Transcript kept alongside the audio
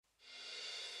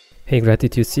Hey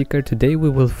Gratitude Seeker, today we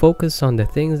will focus on the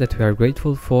things that we are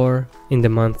grateful for in the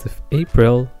month of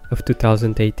April of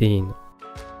 2018.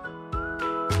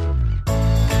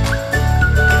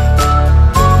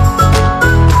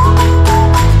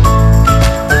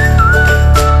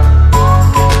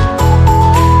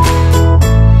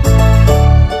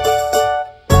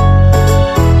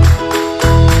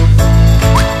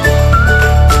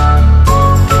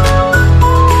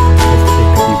 Let's take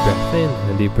a deep breath in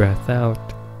and a deep breath out.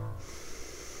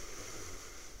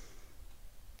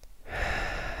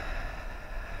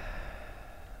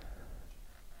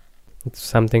 It's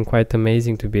something quite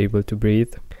amazing to be able to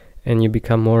breathe, and you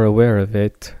become more aware of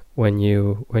it when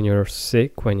you're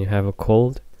sick, when you have a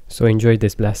cold. So enjoy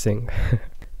this blessing.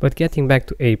 But getting back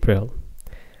to April,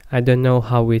 I don't know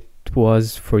how it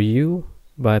was for you,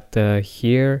 but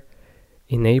here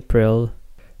in April,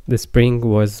 the spring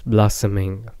was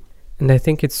blossoming. And I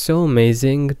think it's so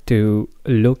amazing to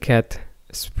look at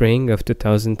spring of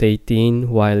 2018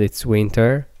 while it's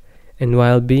winter, and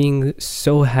while being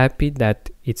so happy that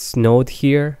it snowed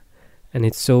here and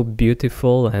it's so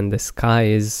beautiful and the sky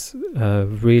is a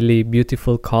really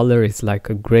beautiful color. It's like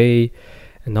a gray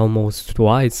and almost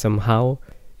white somehow.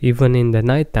 Even in the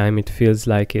nighttime it feels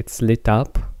like it's lit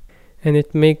up, and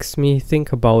it makes me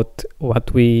think about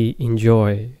what we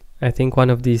enjoy. I think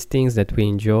one of these things that we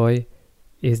enjoy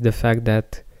is the fact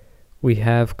that we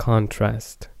have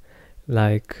contrast.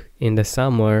 Like in the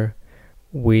summer,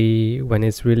 when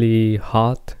it's really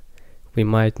hot, we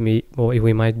might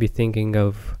be thinking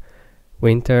of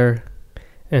winter,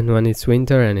 and when it's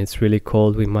winter and it's really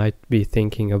cold, we might be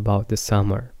thinking about the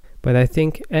summer. But I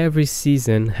think every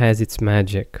season has its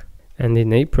magic, and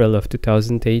in April of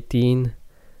 2018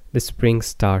 the spring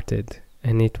started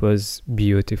and it was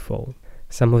beautiful.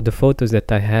 Some of the photos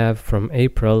that I have from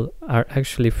April are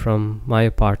actually from my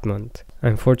apartment.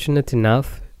 I'm fortunate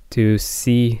enough to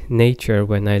see nature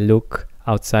when I look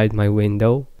outside my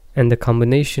window, and the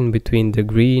combination between the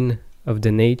green of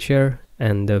the nature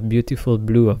and the beautiful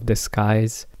blue of the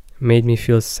skies made me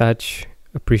feel such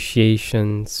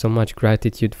appreciation, so much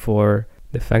gratitude for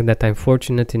the fact that I'm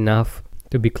fortunate enough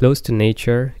to be close to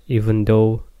nature, even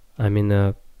though I'm in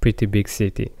a pretty big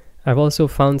city. I've also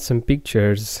found some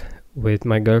pictures with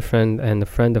my girlfriend and a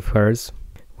friend of hers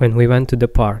when we went to the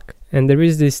park. And there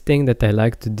is this thing that I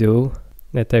like to do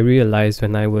that I realized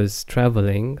when I was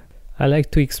traveling. I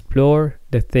like to explore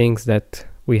the things that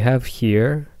we have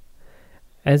here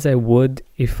as I would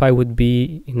if I would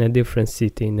be in a different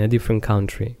city, in a different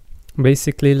country.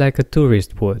 Basically like a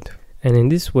tourist would. And in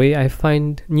this way I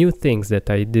find new things that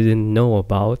I didn't know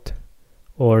about,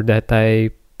 or that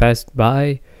I passed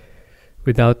by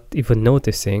without even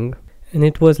noticing. And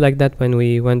it was like that when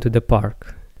we went to the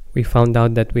park. We found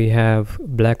out that we have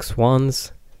black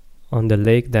swans on the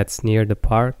lake that's near the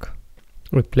park.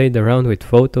 We played around with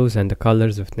photos and the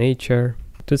colors of nature.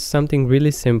 It was something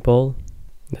really simple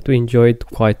that we enjoyed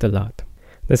quite a lot.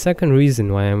 The second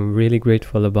reason why I'm really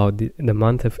grateful about the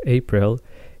month of April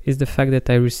is the fact that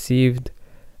I received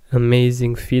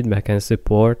amazing feedback and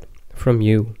support from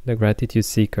you, the Gratitude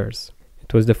Seekers.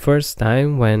 It was the first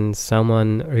time when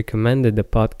someone recommended the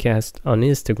podcast on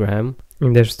Instagram,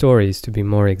 in their stories to be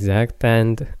more exact,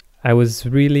 and I was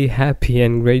really happy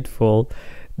and grateful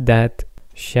that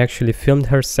she actually filmed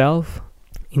herself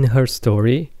in her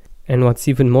story. And what's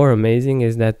even more amazing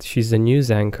is that she's a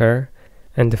news anchor,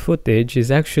 and the footage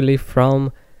is actually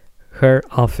from her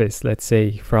office, let's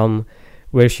say, from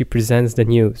where she presents the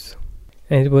news.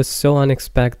 And it was so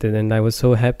unexpected, and I was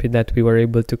so happy that we were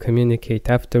able to communicate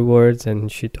afterwards, and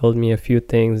she told me a few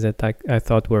things that I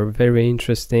thought were very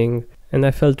interesting. And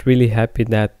I felt really happy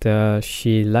that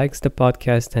she likes the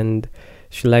podcast, and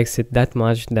she likes it that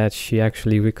much that she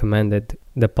actually recommended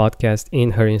the podcast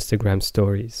in her Instagram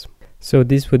stories. So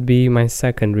this would be my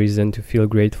second reason to feel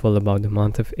grateful about the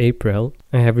month of April.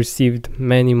 I have received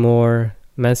many more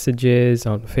messages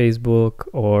on Facebook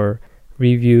or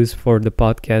reviews for the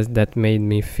podcast that made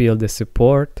me feel the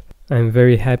support. I'm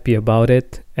very happy about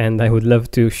it, and I would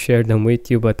love to share them with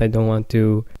you, but I don't want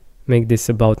to make this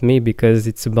about me because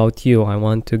it's about you. I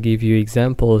want to give you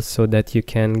examples so that you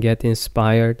can get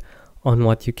inspired on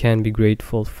what you can be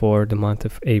grateful for the month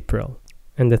of April.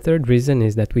 And the third reason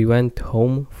is that we went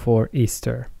home for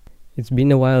Easter. It's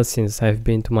been a while since I've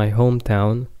been to my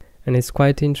hometown, and it's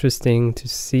quite interesting to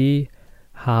see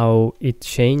how it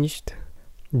changed,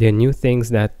 the new things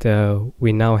that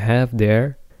we now have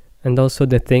there, and also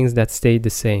the things that stayed the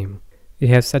same. You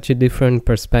have such a different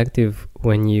perspective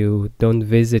when you don't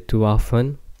visit too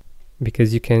often,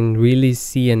 because you can really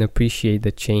see and appreciate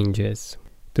the changes.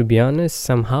 To be honest,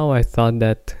 somehow I thought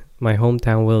that my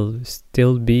hometown will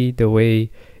still be the way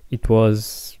it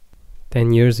was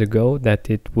 10 years ago that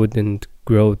it wouldn't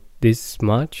grow this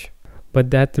much.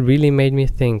 But that really made me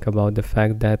think about the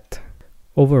fact that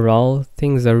overall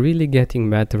things are really getting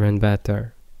better and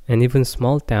better. And even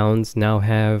small towns now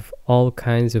have all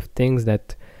kinds of things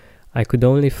that I could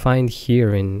only find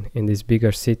here in this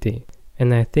bigger city.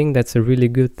 And I think that's a really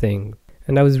good thing.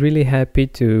 And I was really happy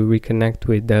to reconnect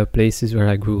with the places where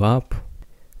I grew up,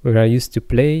 where I used to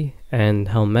play, and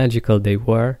how magical they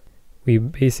were. We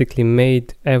basically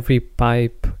made every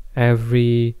pipe,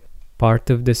 every part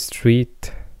of the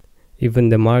street, even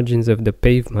the margins of the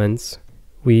pavements,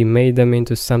 we made them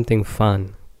into something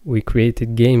fun. We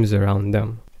created games around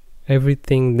them.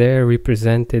 Everything there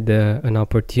represented an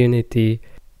opportunity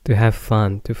to have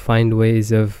fun, to find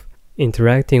ways of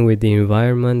interacting with the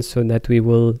environment so that we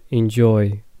will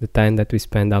enjoy the time that we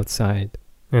spend outside.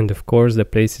 And of course, the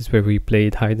places where we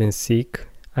played hide and seek.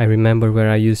 I remember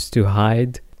where I used to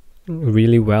hide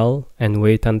really well and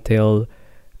wait until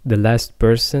the last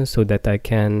person so that I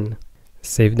can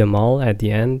save them all at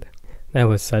the end. That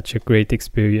was such a great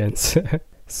experience.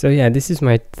 So yeah, this is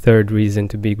my third reason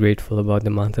to be grateful about the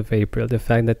month of April. The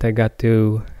fact that I got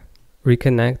to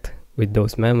reconnect with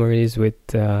those memories, with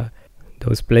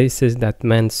those places that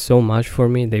meant so much for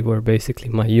me. They were basically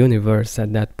my universe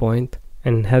at that point.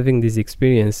 And having these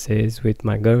experiences with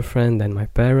my girlfriend and my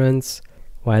parents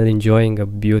while enjoying a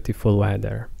beautiful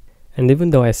weather. And even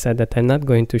though I said that I'm not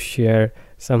going to share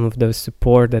some of the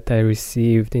support that I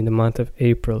received in the month of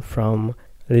April from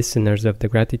listeners of the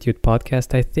Gratitude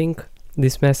Podcast, I think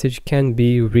this message can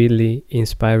be really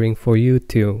inspiring for you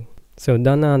too. So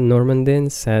Donna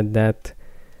Normandin said that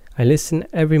I listen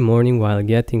every morning while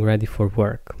getting ready for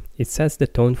work. It sets the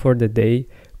tone for the day,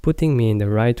 putting me in the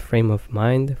right frame of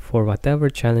mind for whatever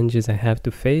challenges I have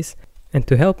to face and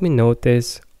to help me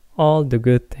notice all the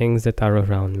good things that are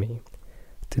around me.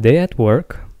 Today at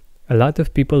work, a lot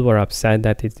of people were upset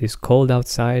that it is cold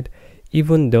outside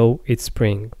even though it's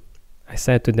spring. I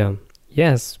said to them,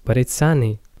 yes, but it's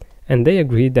sunny. And they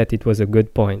agreed that it was a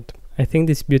good point. I think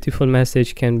this beautiful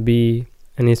message can be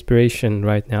an inspiration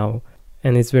right now,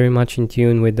 and it's very much in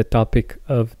tune with the topic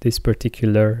of this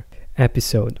particular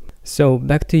episode. So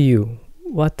back to you.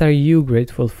 What are you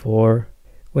grateful for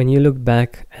when you look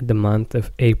back at the month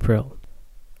of April?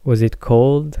 Was it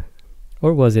cold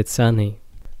or was it sunny?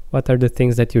 What are the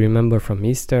things that you remember from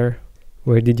Easter?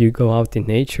 Where did you go out in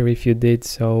nature if you did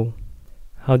so?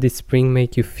 How did spring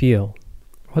make you feel?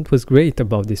 What was great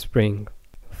about this spring?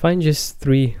 Find just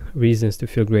 3 reasons to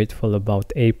feel grateful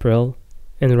about April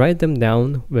and write them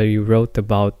down where you wrote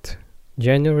about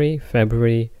January,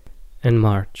 February, and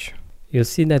March. You'll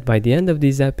see that by the end of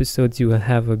these episodes you will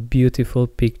have a beautiful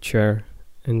picture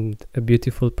and a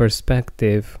beautiful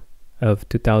perspective of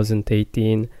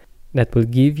 2018 that will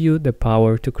give you the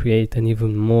power to create an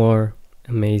even more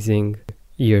amazing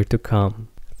year to come.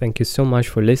 Thank you so much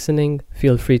for listening.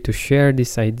 Feel free to share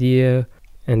this idea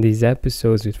and these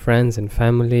episodes with friends and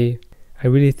family. I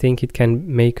really think it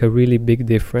can make a really big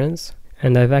difference,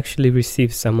 and I've actually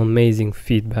received some amazing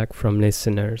feedback from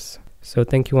listeners. So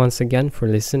thank you once again for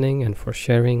listening and for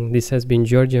sharing. This has been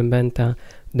Georgian Benta.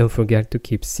 Don't forget to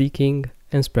keep seeking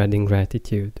and spreading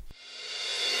gratitude.